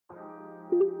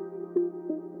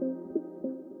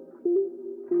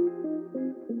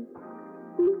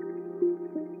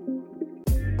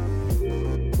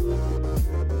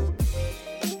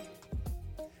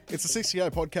It's the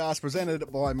 60O podcast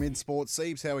presented by Mid Sports.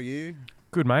 Siebes, how are you?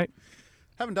 Good, mate.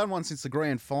 Haven't done one since the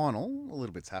grand final. A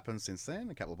little bit's happened since then.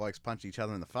 A couple of blokes punched each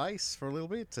other in the face for a little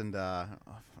bit. And I'll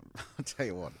tell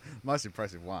you what, most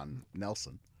impressive one,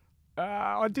 Nelson.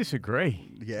 I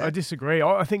disagree. Yeah? I disagree.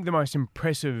 I think the most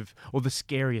impressive or the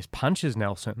scariest punch is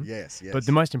Nelson. Yes. But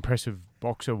the most impressive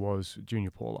boxer was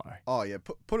Junior Paulo. Oh, yeah.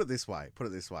 Put it this way.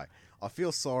 I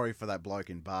feel sorry for that bloke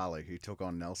in Bali who took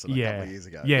on Nelson a couple of years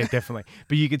ago. Yeah, definitely.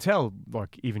 But you could tell,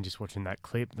 like, even just watching that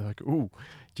clip, they're like, ooh,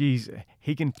 geez,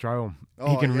 he can throw them.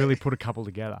 He can really put a couple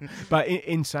together. But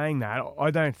in saying that, I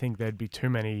don't think there'd be too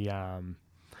many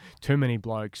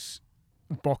blokes,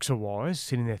 boxer-wise,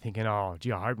 sitting there thinking, oh,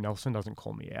 gee, I hope Nelson doesn't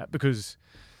call me out. Because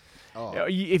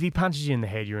if he punches you in the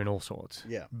head, you're in all sorts.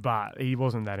 Yeah. But he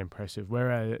wasn't that impressive.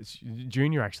 Whereas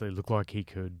Junior actually looked like he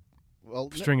could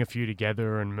string a few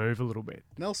together and move a little bit.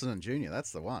 Nelson and Junior,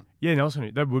 that's the one. Yeah,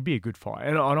 Nelson, that would be a good fight.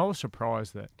 And I was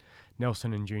surprised that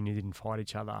Nelson and Junior didn't fight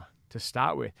each other to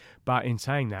start with. But in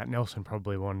saying that, Nelson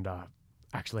probably wanted to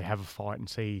actually have a fight and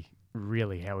see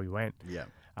really how he went. Yeah.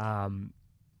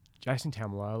 Jason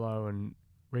Taumalolo and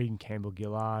Regan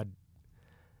Campbell-Gillard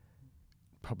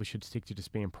probably should stick to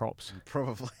just being props.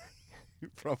 Probably.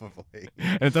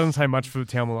 And it doesn't say much for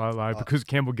Taumalolo because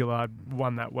Campbell-Gillard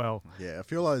won that well. Yeah, a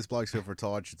few of those blokes who have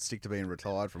retired should stick to being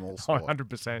retired from all sport.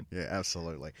 100%. Yeah,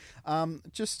 absolutely.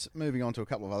 Just moving on to a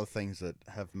couple of other things that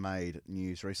have made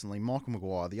news recently. Michael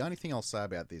Maguire, the only thing I'll say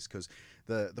about this, because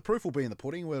the proof will be in the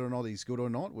pudding, whether or not he's good or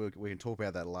not, we can talk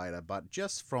about that later, but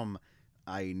just from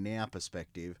a now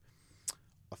perspective,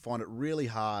 I find it really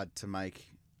hard to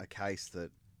make a case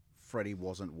that Freddie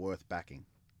wasn't worth backing.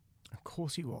 Of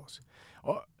course he was.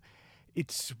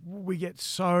 We get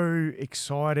so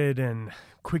excited and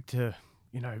quick to,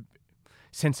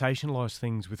 sensationalise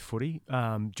things with footy.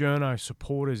 Journo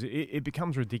supporters, it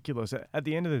becomes ridiculous. At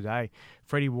the end of the day,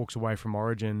 Freddie walks away from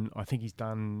Origin. I think he's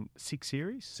done 6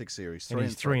 series. 6 series. And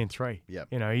he's 3 and 3.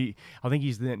 Yep. I think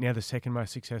he's now the second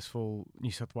most successful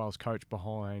New South Wales coach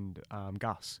behind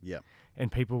Gus. Yeah. And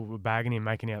people were bagging him,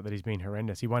 making out that he's been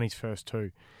horrendous. He won his first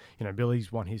 2. Billy's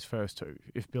won his first 2.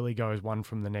 If Billy goes 1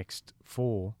 from the next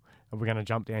 4, are we going to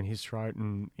jump down his throat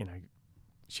and,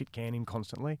 shit can him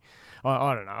constantly?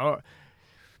 I don't know.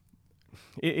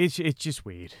 It's just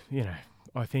weird.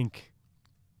 I think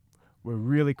we're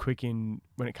really quick in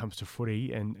when it comes to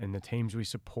footy and the teams we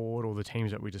support or the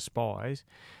teams that we despise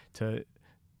to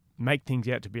make things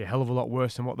out to be a hell of a lot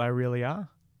worse than what they really are.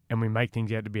 And we make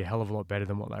things out to be a hell of a lot better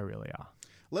than what they really are.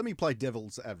 Let me play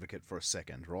devil's advocate for a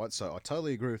second, right? So I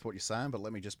totally agree with what you're saying, but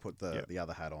let me just put the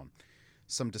other hat on.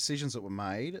 Some decisions that were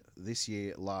made this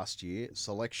year, last year,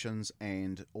 selections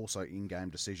and also in-game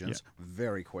decisions,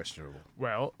 very questionable.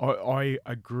 Well, I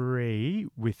agree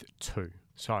with 2.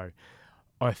 So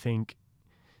I think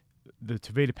the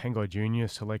Tavita Pangai Jr.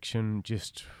 selection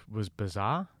just was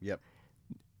bizarre. Yep.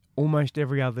 Almost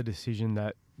every other decision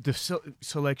that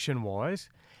selection-wise,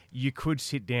 you could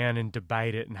sit down and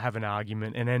debate it and have an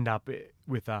argument and end up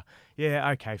with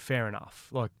okay, fair enough.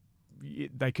 Like,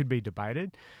 they could be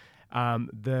debated.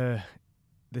 The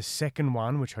second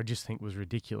one, which I just think was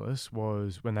ridiculous,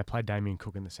 was when they played Damien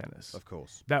Cook in the centres. Of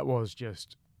course. That was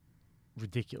just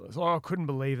ridiculous. I couldn't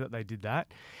believe that they did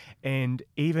that. And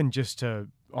even just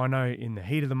I know in the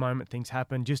heat of the moment things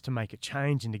happen, just to make a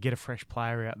change and to get a fresh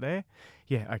player out there,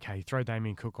 okay, throw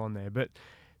Damien Cook on there. But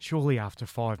surely after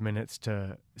 5 minutes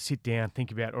to sit down,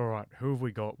 think about, all right, who have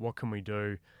we got? What can we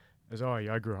do? As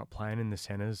I grew up playing in the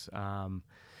centres.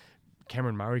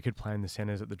 Cameron Murray could play in the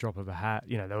centres at the drop of a hat.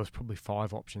 There was probably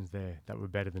 5 options there that were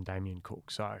better than Damien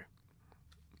Cook. So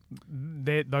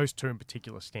those 2 in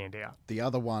particular stand out. The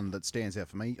other one that stands out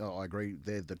for me, I agree,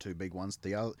 they're the 2 big ones.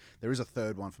 There is a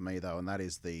third one for me, though, and that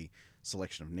is the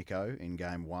selection of Nico in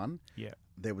Game 1. Yeah.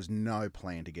 There was no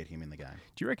plan to get him in the game.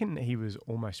 Do you reckon he was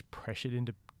almost pressured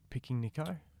into picking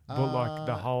Nico? But like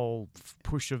the whole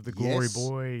push of the glory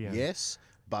boy? Yes,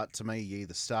 but to me, you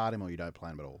either start him or you don't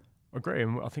play him at all. I agree,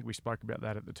 and I think we spoke about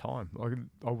that at the time.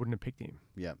 I wouldn't have picked him.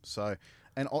 Yeah, so,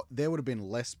 and there would have been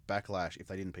less backlash if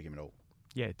they didn't pick him at all.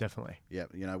 Yeah, definitely. Yeah,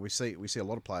 we see a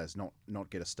lot of players not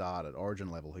get a start at Origin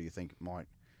level who you think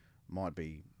might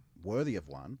be worthy of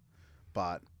one,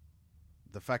 but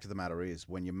the fact of the matter is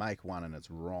when you make one and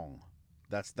it's wrong,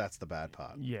 That's the bad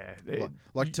part. Yeah.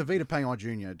 Like Tavita Pangai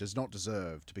Jr. does not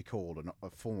deserve to be called a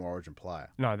former Origin player.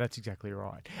 No, that's exactly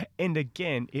right. And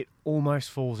again, it almost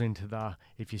falls into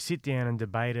if you sit down and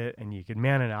debate it and you can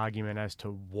mount an argument as to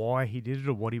why he did it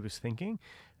or what he was thinking,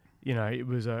 You know,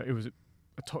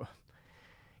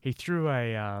 he threw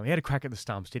he had a crack at the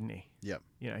stumps, didn't he? Yep.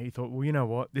 You know, he thought, well, you know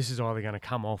what, this is either going to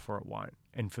come off or it won't.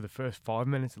 And for the first 5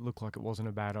 minutes, it looked like it wasn't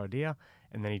a bad idea.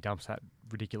 And then he dumps that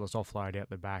ridiculous offload out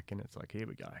the back, and it's like, here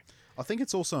we go. I think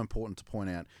it's also important to point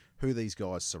out who these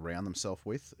guys surround themselves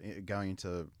with going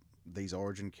into these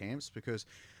Origin camps, because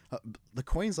the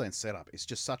Queensland setup is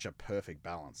just such a perfect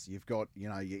balance. You've got, you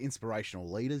know, your inspirational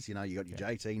leaders. You know, you got your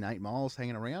JT, Nate Miles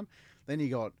hanging around. Then you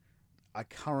got a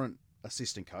current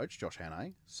assistant coach, Josh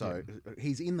Hannay. So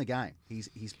he's in the game. He's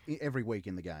every week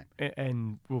in the game.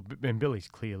 And Billy's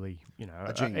clearly, you know,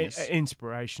 a genius,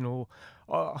 inspirational.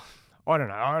 I don't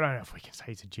know. I don't know if we can say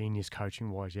he's a genius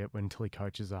coaching wise yet until he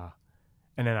coaches an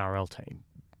NRL team.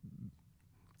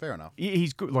 Fair enough.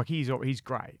 He's good. Like he's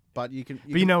great. But you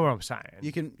know what I'm saying.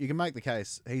 You can make the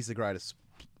case he's the greatest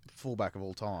fullback of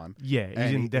all time. Yeah,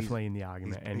 definitely in the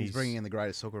argument, and he's bringing in the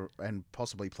greatest hooker and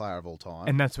possibly player of all time.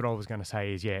 And that's what I was going to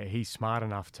say is, he's smart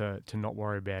enough to not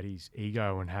worry about his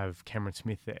ego and have Cameron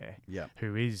Smith there,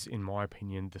 who is, in my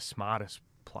opinion, the smartest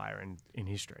player in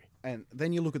history. And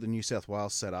then you look at the New South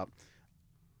Wales setup.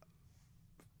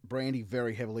 Brandy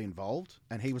very heavily involved,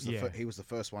 and he was the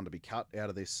first one to be cut out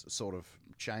of this sort of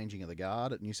changing of the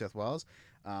guard at New South Wales.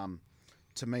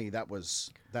 To me, that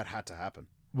had to happen.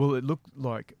 Well, it looked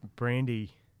like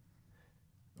Brandy,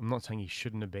 I'm not saying he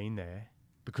shouldn't have been there,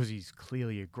 because he's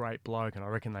clearly a great bloke and I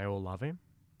reckon they all love him,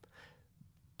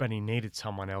 but he needed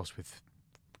someone else with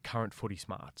current footy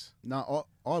smarts. No,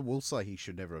 I will say he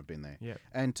should never have been there. Yeah.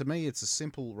 And to me, it's a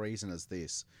simple reason as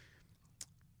this.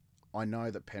 I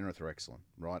know that Penrith are excellent,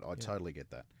 right? I totally get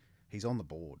that. He's on the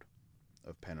board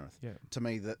of Penrith. Yeah. To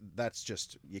me, that's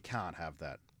just, you can't have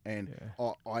that. And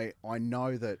I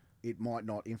know that it might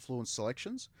not influence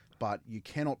selections, but you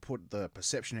cannot put the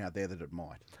perception out there that it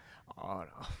might. I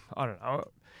don't know.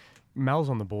 Mel's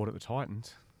on the board at the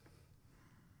Titans.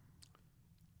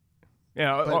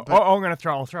 Yeah, I'm going to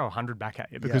throw 100 back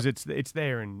at you because it's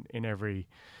there in every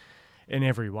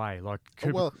way. Like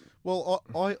Cooper,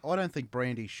 I don't think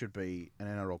Brandy should be an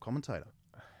NRL commentator.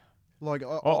 Like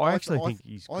I actually think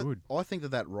he's good. I think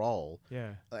that role.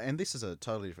 Yeah. And this is a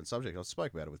totally different subject. I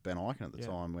spoke about it with Ben Eichen at the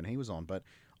time when he was on, but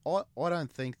I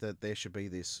don't think that there should be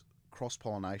this cross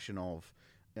pollination of,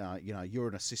 you're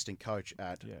an assistant coach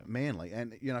at Manly,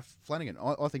 and Flanagan.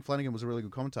 I think Flanagan was a really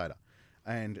good commentator,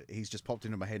 and he's just popped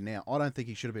into my head now. I don't think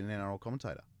he should have been an NRL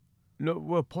commentator. No,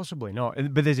 well, possibly not.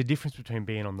 But there's a difference between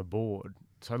being on the board.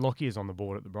 So Lockie is on the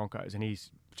board at the Broncos, and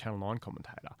he's Channel 9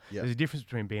 commentator. Yep. There's a difference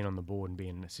between being on the board and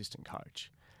being an assistant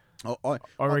coach. I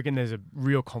reckon there's a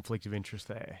real conflict of interest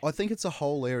there. I think it's a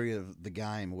whole area of the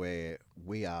game where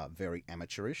we are very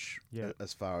amateurish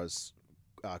as far as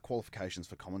qualifications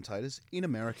for commentators. In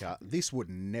America, this would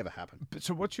never happen. But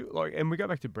so what's your, and we go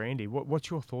back to Brandy, what's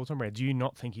your thoughts on Brandy? Do you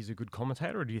not think he's a good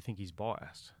commentator, or do you think he's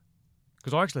biased?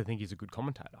 Because I actually think he's a good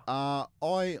commentator. I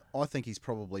think he's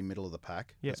probably middle of the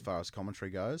pack as far as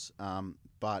commentary goes.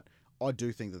 But I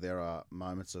do think that there are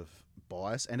moments of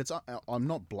bias, and I'm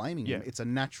not blaming him. It's a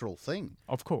natural thing.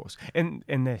 Of course. And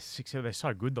they're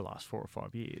so good the last 4 or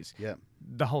 5 years. Yeah.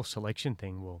 The whole selection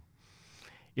thing, well,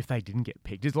 if they didn't get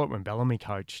picked, it's like when Bellamy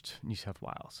coached New South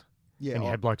Wales. Yeah, and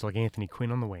you had blokes like Anthony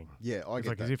Quinn on the wing. Yeah, I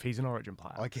get that. As if he's an Origin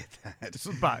player. I get that.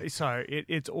 But so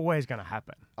it's always going to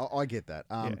happen. I get that.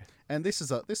 And this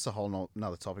is a whole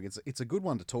another topic. It's a good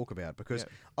one to talk about because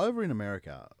over in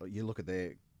America, you look at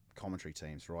their commentary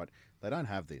teams, right? They don't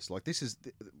have this. Like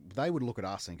they would look at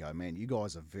us and go, "Man, you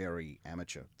guys are very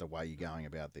amateur the way you're going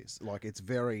about this." Like it's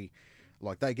very.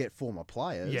 Like they get former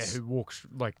players, who walk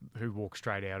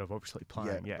straight out of obviously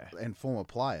playing, and former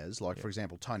players for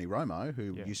example Tony Romo,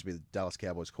 who used to be the Dallas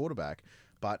Cowboys quarterback,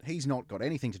 but he's not got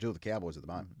anything to do with the Cowboys at the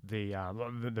moment.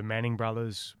 The Manning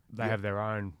brothers, they have their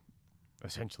own,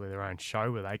 essentially their own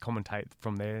show where they commentate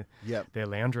from their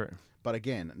lounge room. But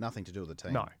again, nothing to do with the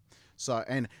team. No. So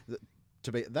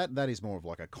to be that is more of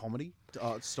like a comedy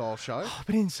style show.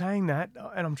 But in saying that,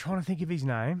 and I'm trying to think of his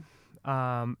name.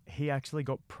 He actually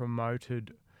got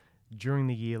promoted during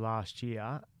the year last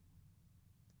year.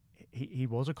 He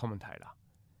was a commentator,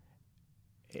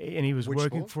 and he was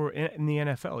working in the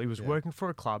NFL. He was working for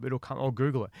a club. I'll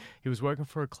Google it. He was working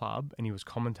for a club, and he was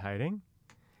commentating.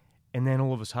 And then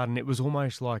all of a sudden, it was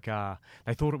almost like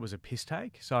they thought it was a piss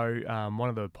take. So one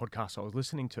of the podcasts I was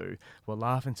listening to were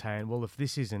laughing, saying, "Well, if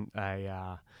this isn't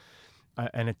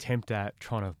an attempt at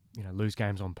trying to lose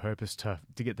games on purpose to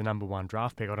get the number 1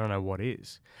 draft pick, I don't know what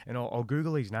is." And I'll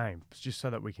Google his name just so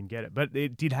that we can get it. But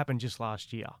it did happen just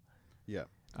last year. Yeah.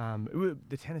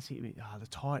 The Tennessee, the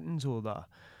Titans or the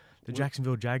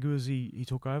Jacksonville Jaguars he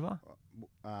took over.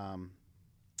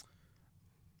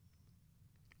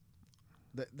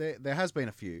 there has been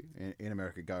a few in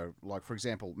America go, like for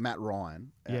example Matt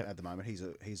Ryan Yeah. at the moment.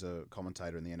 He's a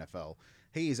commentator in the NFL.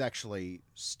 He is actually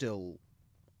still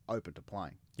open to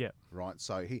playing. Yeah. Right.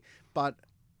 So but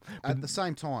at the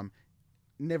same time,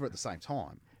 never at the same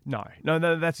time. No,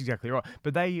 that's exactly right.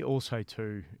 But they also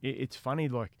too. It's funny,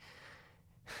 like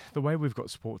the way we've got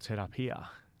sport set up here.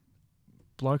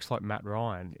 Blokes like Matt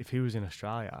Ryan, if he was in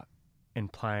Australia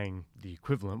and playing the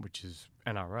equivalent, which is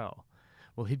NRL,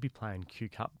 well, he'd be playing Q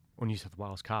Cup or New South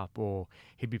Wales Cup, or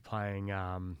he'd be playing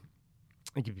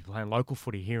local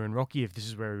footy here in Rocky if this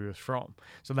is where he was from.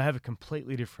 So they have a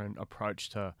completely different approach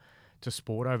to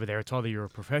sport over there. It's either you're a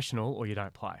professional or you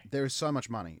don't play. There is so much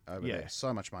money over Yeah. there,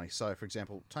 so much money. So, for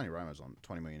example, Tony Romo's on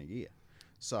 $20 million a year,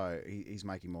 so he's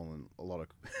making more than a lot of.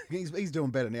 he's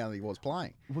doing better now than he was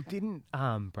playing. Well, didn't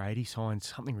Brady sign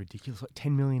something ridiculous like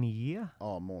 $10 million a year?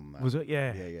 Oh, more than that. Was it?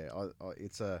 Yeah. Yeah.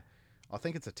 I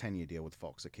think it's a 10-year deal with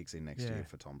Fox that kicks in next year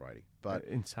for Tom Brady. But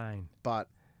insane. But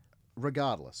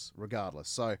regardless,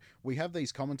 so we have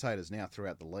these commentators now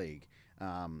throughout the league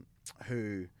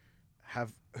who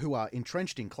are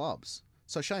entrenched in clubs.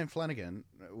 So Shane Flanagan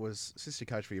was assistant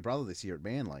coach for your brother this year at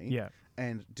Manly, Yeah.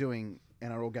 and doing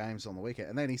NRL games on the weekend,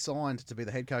 and then he signed to be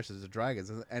the head coach of the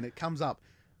Dragons, and it comes up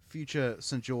future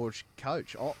St George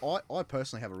coach. I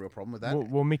personally have a real problem with that.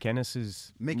 Well, Mick Ennis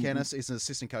is an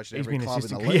assistant coach at he's every been club in the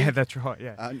assistant. league. Yeah, that's right.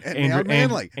 Yeah. And now at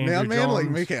Manly. Andrew Now at Manly,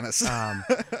 Johns, Mick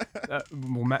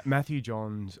Ennis. Matthew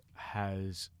Johns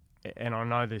has, and I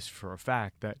know this for a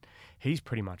fact, that he's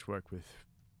pretty much worked with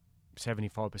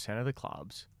 75% of the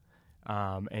clubs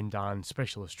and done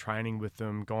specialist training with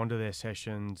them, gone to their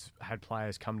sessions, had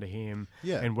players come to him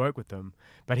and work with them.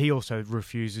 But he also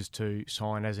refuses to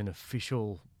sign as an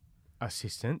official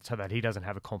assistant so that he doesn't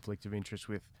have a conflict of interest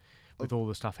with all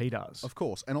the stuff he does. Of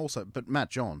course. And also, but Matt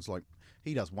Johns, like,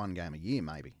 he does one game a year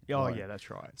maybe. Oh, Like, yeah,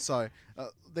 that's right. So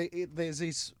there's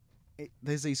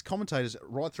these commentators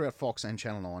right throughout Fox and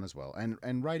Channel 9 as well,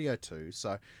 and Radio 2.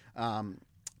 So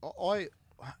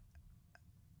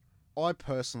I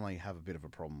personally have a bit of a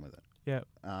problem with it. Yeah.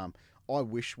 I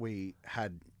wish we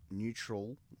had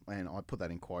neutral, and I put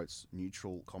that in quotes,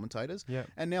 neutral commentators. Yeah.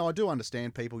 And now I do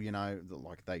understand people, that,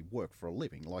 like, they work for a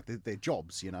living, like their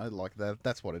jobs, like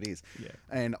that's what it is. Yeah.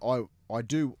 And I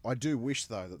do wish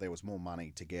though that there was more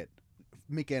money to get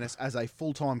Mick Ennis as a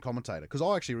full-time commentator, because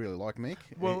I actually really like Mick.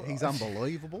 Well, he's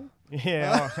unbelievable.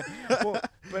 Yeah.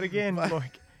 But again,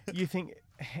 like, you think,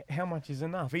 how much is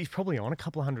enough? He's probably on a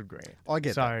couple of $100,000. I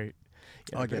get that.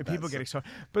 So I get people that. get excited.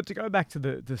 But to go back to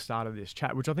the start of this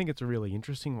chat, which I think it's a really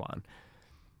interesting one,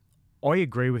 I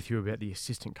agree with you about the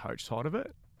assistant coach side of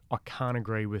it. I can't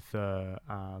agree with the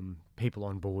people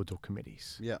on boards or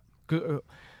committees. Yeah.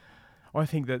 I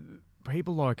think that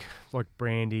people like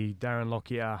Brandy, Darren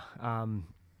Lockyer,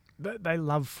 they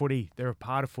love footy. They're a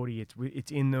part of footy.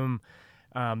 It's in them.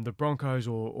 The Broncos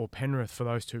or Penrith, for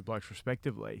those two blokes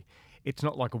respectively, it's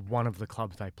not like one of the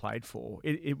clubs they played for.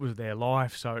 It was their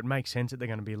life, so it makes sense that they're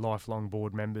going to be lifelong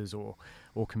board members or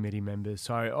committee members.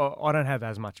 So I don't have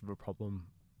as much of a problem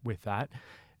with that.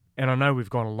 And I know we've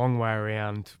gone a long way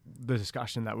around the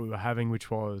discussion that we were having,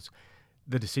 which was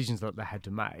the decisions that they had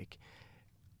to make.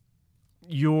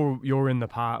 You're in the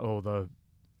part or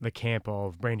the camp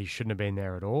of Brandy shouldn't have been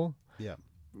there at all. Yeah.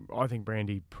 I think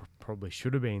Brandy probably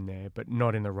should have been there, but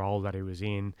not in the role that he was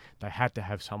in. They had to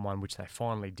have someone, which they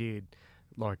finally did,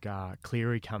 like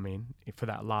Cleary come in for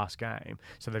that last game.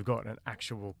 So they've got an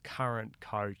actual current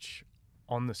coach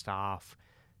on the staff,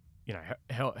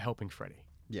 helping Freddie.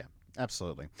 Yeah,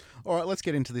 absolutely. All right, let's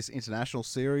get into this international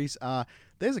series.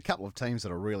 There's a couple of teams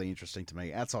that are really interesting to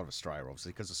me outside of Australia,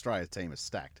 obviously, because Australia's team is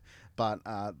stacked. But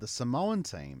the Samoan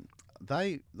team,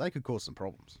 they could cause some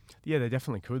problems. Yeah, they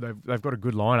definitely could. They've got a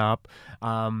good lineup.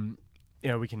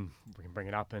 We can bring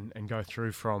it up and go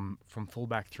through from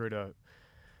fullback through to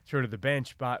the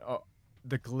bench. But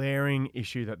the glaring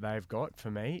issue that they've got for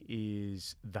me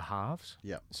is the halves.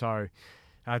 Yeah. So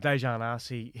Dejan Arce,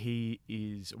 he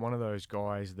is one of those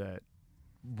guys that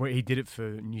he did it for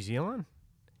New Zealand.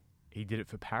 He did it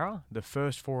for Para. The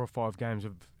first 4 or 5 games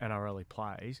of NRL he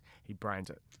plays, he brains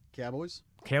it. Cowboys?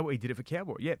 He did it for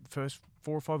Cowboy. Yeah, the first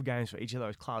 4 or 5 games for each of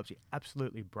those clubs, he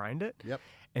absolutely brained it. Yep.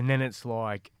 And then it's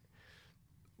like,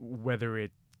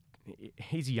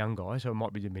 he's a young guy, so it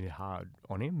might be a bit hard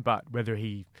on him, but whether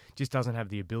he just doesn't have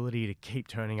the ability to keep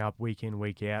turning up week in,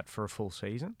 week out for a full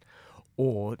season,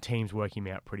 or teams work him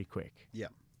out pretty quick. Yeah.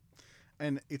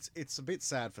 And it's a bit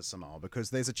sad for Samoa because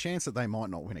there's a chance that they might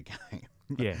not win a game.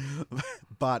 Yeah.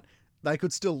 But they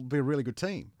could still be a really good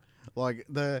team. Like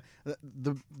they're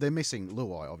missing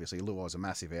Luai, obviously. Luai's a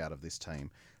massive out of this team.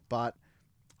 But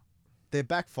their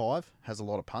back five has a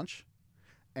lot of punch.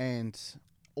 and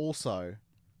also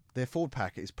their forward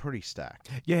pack is pretty stacked.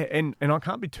 Yeah, and I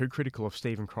can't be too critical of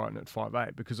Stephen Crichton at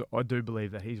 5'8", because I do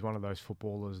believe that he's one of those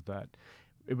footballers that,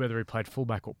 whether he played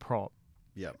fullback or prop,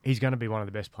 Yep. he's going to be one of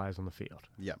the best players on the field.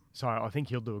 Yep. So I think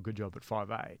he'll do a good job at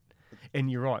 5'8". And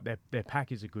you're right, their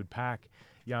pack is a good pack.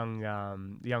 The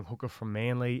young hooker from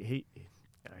Manly,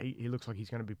 he looks like he's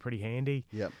going to be pretty handy.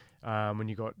 Yep. When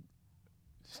you got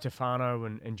Stefano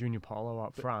and Junior Polo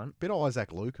up front. Bit of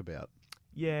Isaac Luke about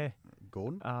Yeah.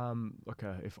 Gordon.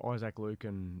 If Isaac Luke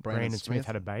and Brandon Brandon Smith Smith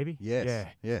had a baby. Yes. Yeah.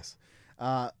 Yes.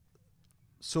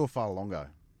 Suafalongo.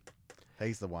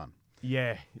 He's the one.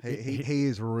 Yeah. He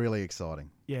is really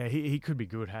exciting. Yeah, he could be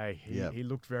good, hey. Yep. He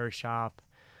looked very sharp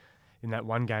in that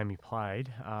one game he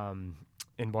played.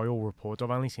 And by all reports, I've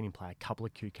only seen him play a couple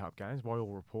of Q Cup games. By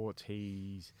all reports,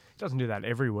 he doesn't do that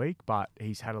every week, but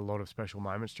he's had a lot of special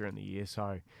moments during the year.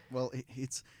 So, Well,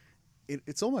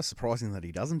 it's almost surprising that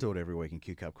he doesn't do it every week in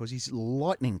Q Cup because he's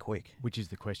lightning quick. which is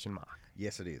the question mark.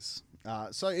 Yes, it is.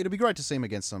 So it'll be great to see him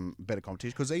against some better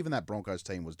competition because even that Broncos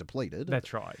team was depleted.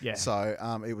 That's right. Yeah. So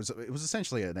it was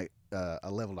essentially a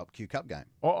leveled up Q Cup game.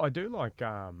 I do like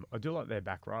their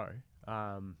back row.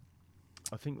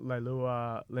 I think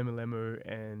Leilua, Lemu,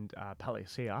 and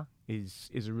Palacia is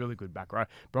a really good back row.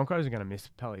 Broncos are going to miss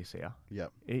Palacia.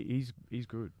 Yep. He's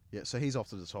good. Yeah. So he's off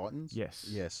to the Titans. Yes.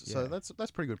 Yes. So Yeah. that's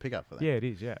a pretty good pickup for them. Yeah, it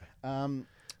is. Yeah.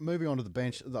 Moving on to the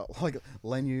bench,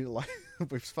 Lenu,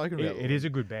 we've spoken about. It is a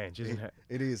good bench, isn't it?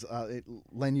 It is.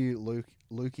 Lenu,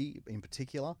 Lukey in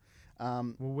particular.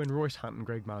 Well, when Royce Hunt and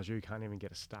Greg Marju can't even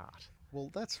get a start. Well,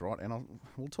 that's right, and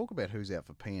we'll talk about who's out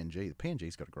for PNG. The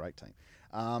PNG's got a great team.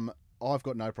 I've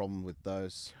got no problem with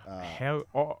those.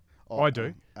 I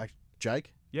do.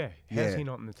 Jake? Yeah. How's Yeah. he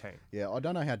not in the team? Yeah, I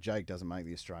don't know how Jake doesn't make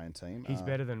the Australian team. He's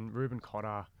better than Ruben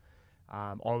Cotter.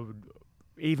 I would,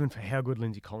 even for how good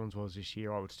Lindsay Collins was this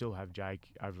year, I would still have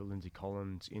Jake over Lindsay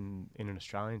Collins in an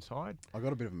Australian side. I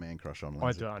got a bit of a man crush on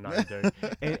Lindsay. I know you do.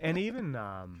 and even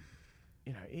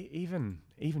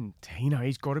even Tino,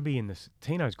 he's got to be in this.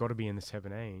 Tino's got to be in the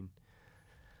 17.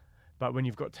 But when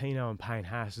you've got Tino and Payne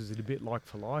Haas, is it a bit like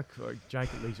for like? Like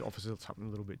Jake at least offers something a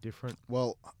little bit different.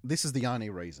 Well, this is the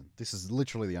only reason. This is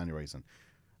literally the only reason.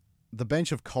 The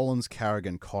bench of Collins,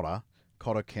 Carrigan, Cotter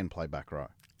can play back row.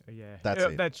 Yeah, That's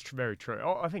it. That's very true.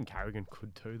 I think Carrigan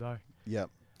could too, though. Yep.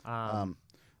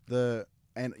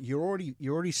 And you're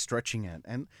already stretching it,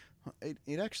 and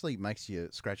it actually makes you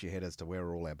scratch your head as to where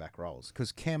are all our back rows,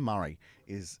 because Cam Murray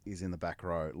is in the back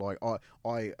row. Like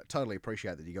I totally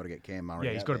appreciate that you got to get Cam Murray.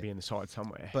 Yeah, he's out got to there. be in the side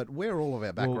somewhere. But where are all of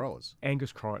our back rowers?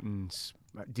 Angus Crichton's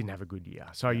didn't have a good year.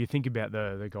 So you think about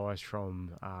the guys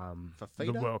from the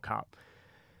Fafita? World Cup.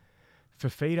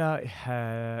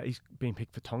 Fafita, he's been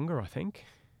picked for Tonga, I think.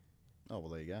 Oh, well,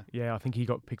 there you go. Yeah, I think he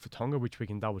got picked for Tonga, which we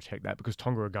can double check that because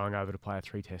Tonga are going over to play a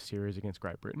 3-test series against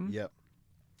Great Britain. Yep.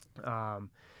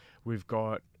 We've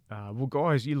got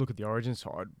guys. You look at the Origin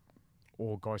side,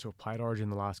 or guys who have played Origin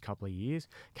the last couple of years.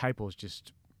 Capel's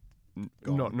just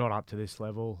not up to this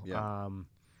level. Yeah.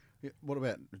 What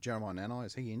about Jeremiah Nanai?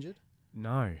 Is he injured?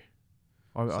 No,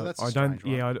 So that's a I don't. strange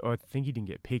one. Yeah, I think he didn't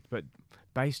get picked, but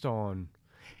based on,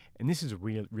 and this is a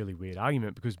really weird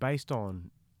argument because based on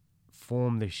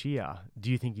form this year, do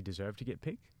you think he deserved to get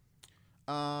picked?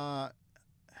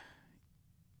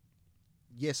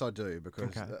 Yes, I do,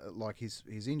 because Okay. like his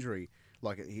injury,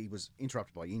 like he was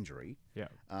interrupted by injury. Yeah.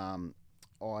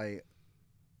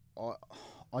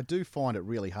 I do find it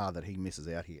really hard that he misses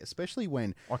out here, especially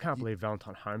when I can't believe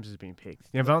Valentine Holmes has been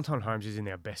picked. Now, Valentine Holmes is in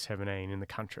our best 17 in the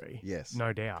country. Yes.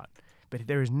 No doubt. But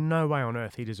there is no way on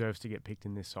earth he deserves to get picked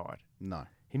in this side. no,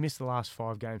 He missed the last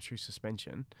 5 games through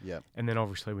suspension. yeah, And then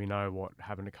obviously we know what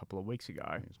happened a couple of weeks ago.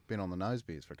 he's been on the nose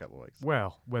beers for a couple of weeks.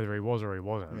 Well, whether he was or he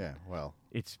wasn't, Yeah, well,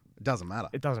 it it doesn't matter.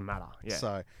 doesn't matter. Yeah.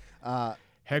 So,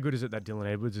 How good is it that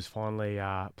Dylan Edwards is finally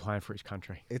playing for his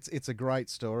country? it's a great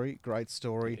story.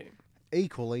 Yeah.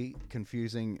 Equally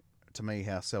confusing to me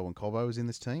how Selwyn Cobbo is in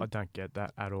this team. I don't get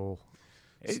that at all.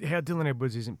 How Dylan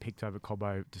Edwards isn't picked over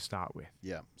Cobbo to start with.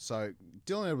 Yeah. So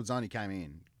Dylan Edwards only came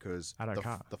in because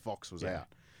Addo-Carr. the Fox was Yeah. out.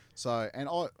 So, and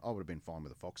I would have been fine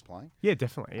with the Fox playing. Yeah,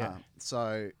 definitely. Yeah.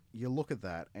 So you look at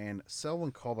that, and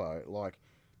Selwyn Cobbo, like,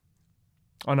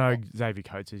 I know Xavier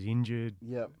Coates is injured.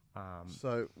 yep.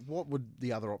 So what would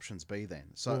the other options be then?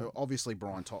 So Well- obviously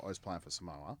Brian Toto's playing for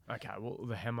Samoa. Okay, well,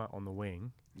 the hammer on the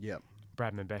wing, Yep.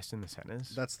 Bradman Best in the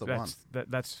centres. That's the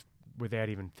That's without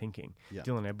even thinking. Yeah.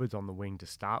 Dylan Edwards on the wing to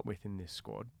start with in this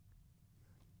squad.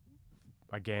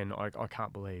 Again, I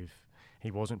can't believe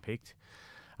he wasn't picked.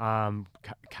 Kalen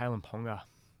Ponga.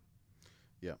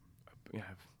 Yeah. You know,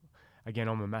 again,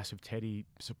 I'm a massive Teddy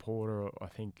supporter. I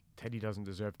think Teddy doesn't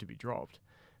deserve to be dropped.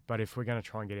 But if we're going to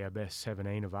try and get our best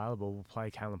 17 available, we'll play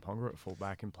Kalen Ponga at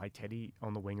fullback and play Teddy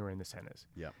on the wing or in the centres.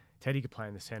 Yep. Teddy could play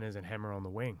in the centres and Hammer on the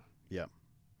wing. Yep.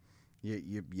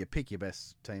 You pick your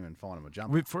best team and find them a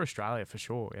jumper. For Australia, for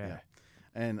sure, yeah.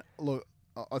 And look,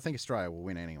 I think Australia will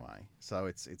win anyway, so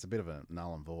it's a bit of a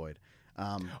null and void.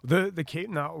 The key,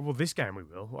 this game we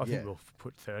will. I think we'll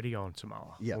put 30 on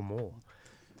Samoa or more.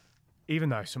 Even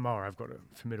though Samoa have got a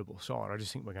formidable side, I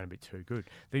just think we're going to be too good.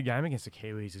 The game against the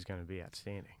Kiwis is going to be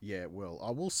outstanding. Yeah, well,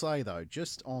 I will say though,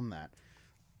 just on that,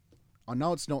 I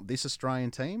know it's not this Australian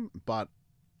team, but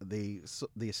the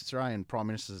Australian Prime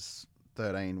Minister's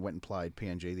 13 went and played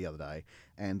PNG the other day,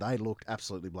 and they looked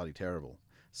absolutely bloody terrible.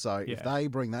 So if they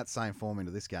bring that same form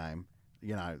into this game,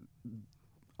 you know,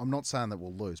 I'm not saying that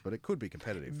we'll lose, but it could be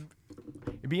competitive.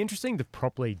 It'd be interesting to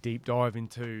properly deep dive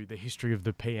into the history of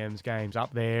the PM's games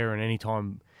up there, and any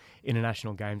time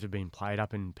international games have been played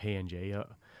up in PNG.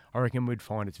 I reckon we'd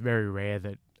find it's very rare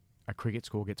that a cricket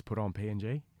score gets put on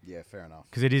PNG. Yeah, fair enough.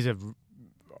 Because it is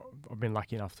I've been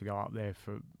lucky enough to go up there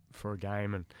for a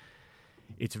game, and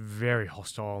it's a very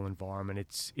hostile environment.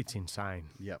 It's insane.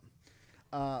 Yep.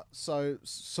 So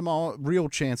Samoa, real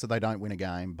chance that they don't win a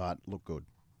game, but look good.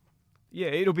 Yeah,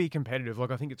 it'll be competitive.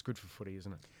 Like, I think it's good for footy,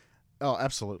 isn't it? Oh,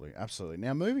 absolutely, absolutely.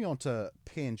 Now, moving on to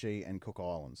PNG and Cook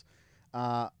Islands.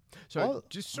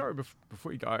 Sorry,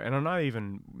 before you go, and I know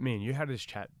even me and you had this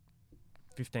chat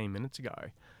 15 minutes ago.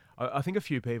 I think a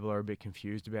few people are a bit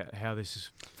confused about how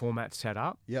this format's set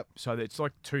up. Yep. So it's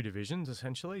like two divisions,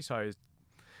 essentially. So,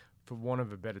 for want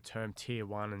of a better term, Tier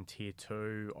 1 and Tier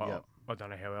 2. Yep. I don't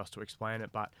know how else to explain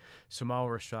it, but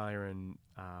Samoa, Australia, and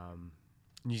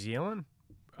New Zealand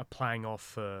are playing off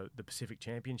for the Pacific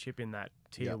Championship in that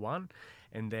Tier 1,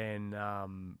 and then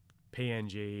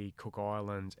PNG, Cook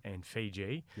Islands, and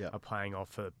Fiji are playing off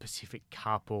for Pacific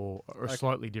Cup or a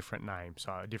slightly different name,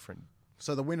 so a different.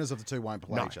 So the winners of the two won't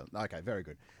play each other. Okay, very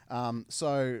good.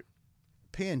 So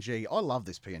PNG, I love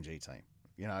this PNG team.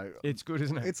 You know, it's good,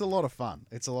 isn't it? It's a lot of fun.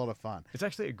 It's a lot of fun. It's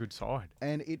actually a good side,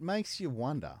 and it makes you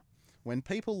wonder when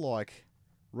people like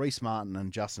Reece Martin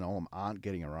and Justin Olam aren't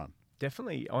getting a run.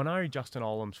 Definitely. I know Justin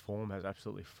Olam's form has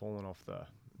absolutely fallen off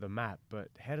the map, but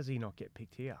how does he not get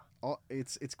picked here? Oh,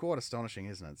 it's quite astonishing,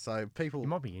 isn't it? So he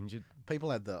might be injured. People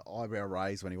had the eyebrow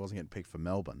raised when he wasn't getting picked for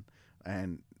Melbourne,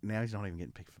 and now he's not even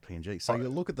getting picked for PNG. So you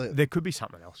look at there could be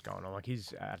something else going on. Like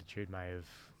his attitude may have,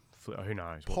 who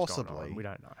knows? What's possibly going on. We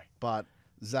don't know. But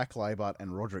Zach Labart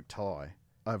and Roderick Tai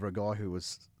over a guy who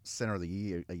was centre of the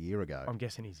year a year ago. I'm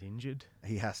guessing he's injured.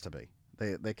 He has to be.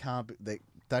 There can't be.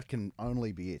 That can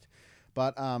only be it.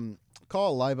 But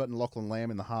Kyle Labert and Lachlan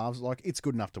Lamb in the halves, like, it's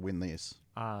good enough to win this.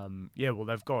 Well,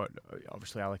 they've got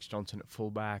obviously Alex Johnson at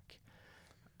fullback,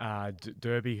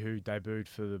 Derby, who debuted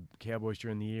for the Cowboys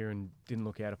during the year and didn't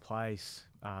look out of place,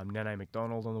 Nene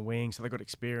McDonald on the wing, so they've got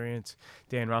experience.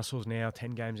 Dan Russell's now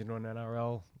 10 games into an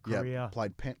NRL career. Yeah,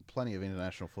 played plenty of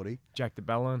international footy. Jack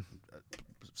DeBellin.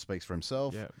 Speaks for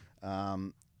himself. Yeah.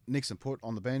 Nixon Putt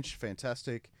on the bench,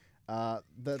 fantastic.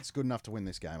 That's good enough to win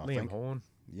this game, I think. Liam Horn.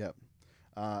 Yep.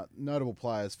 Notable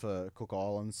players for Cook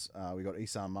Islands. We got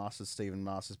Isan Masters, Stephen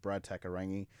Masters, Brad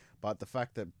Takarangi. But the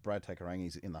fact that Brad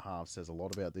Takarangi's in the half says a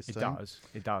lot about this team.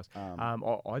 It does.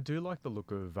 I do like the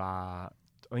look of, I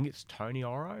think it's Tony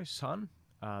Oro's son,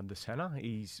 the centre.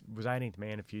 He was 18th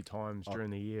man a few times during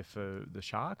the year for the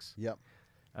Sharks. Yep.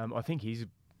 I think he's a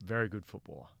very good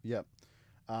footballer. Yep.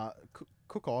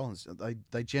 Cook Islands,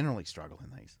 they generally struggle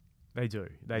in these. They do.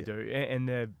 They do. And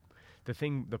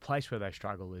the place where they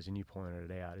struggle is, and you pointed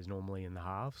it out, is normally in the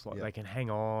halves. Like they can hang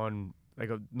on. They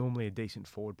got normally a decent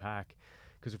forward pack.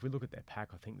 Because if we look at their pack,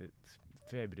 I think there's a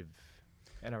fair bit of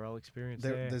NRL experience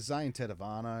there. There's Zane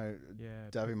Tedavano,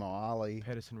 Davy Moali,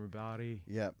 Pedersen Rubati.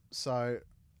 Yeah. So,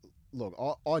 look,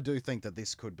 I do think that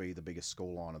this could be the biggest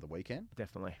scoreline of the weekend.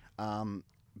 Definitely.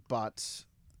 But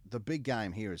the big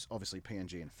game here is obviously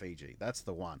PNG and Fiji. That's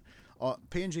the one.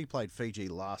 PNG played Fiji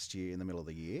last year in the middle of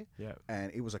the year,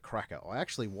 and it was a cracker. I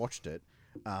actually watched it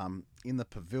in the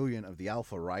pavilion of the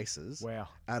Alpha Races. Wow.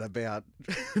 At about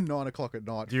 9 o'clock at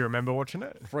night. Do you remember watching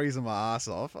it? Freezing my ass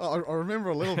off. I remember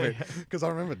a little bit because I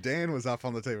remember Dan was up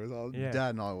on the TV.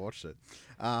 Dad and I watched it.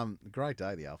 Great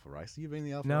day, the Alpha Race. You been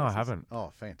the Alpha Races? No, I haven't.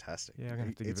 Oh, fantastic. Yeah, I'm gonna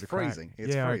have to give it's it a freezing. crack.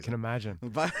 It's freezing. I can imagine.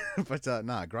 But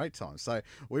no, great time. So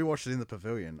we watched it in the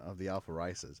pavilion of the Alpha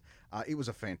Races. It was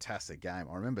a fantastic game.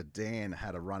 I remember Dan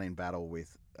had a run-in battle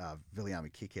with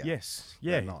Viliami Kickout. Yes,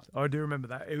 yeah, I do remember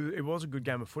that. It was a good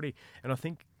game of footy, and I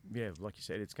think, like you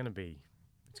said, it's going to be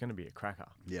a cracker.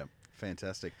 Yeah,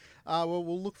 Fantastic. Well,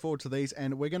 we'll look forward to these,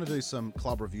 and we're going to do some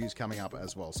club reviews coming up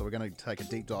as well. So we're going to take a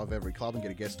deep dive of every club and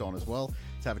get a guest on as well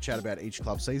to have a chat about each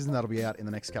club season. That'll be out in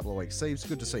the next couple of weeks. Steve's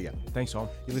good to see you. Thanks, Tom.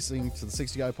 You're listening to the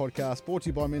 60 Go podcast, brought to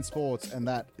you by Mint Sports, and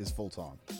that is full time.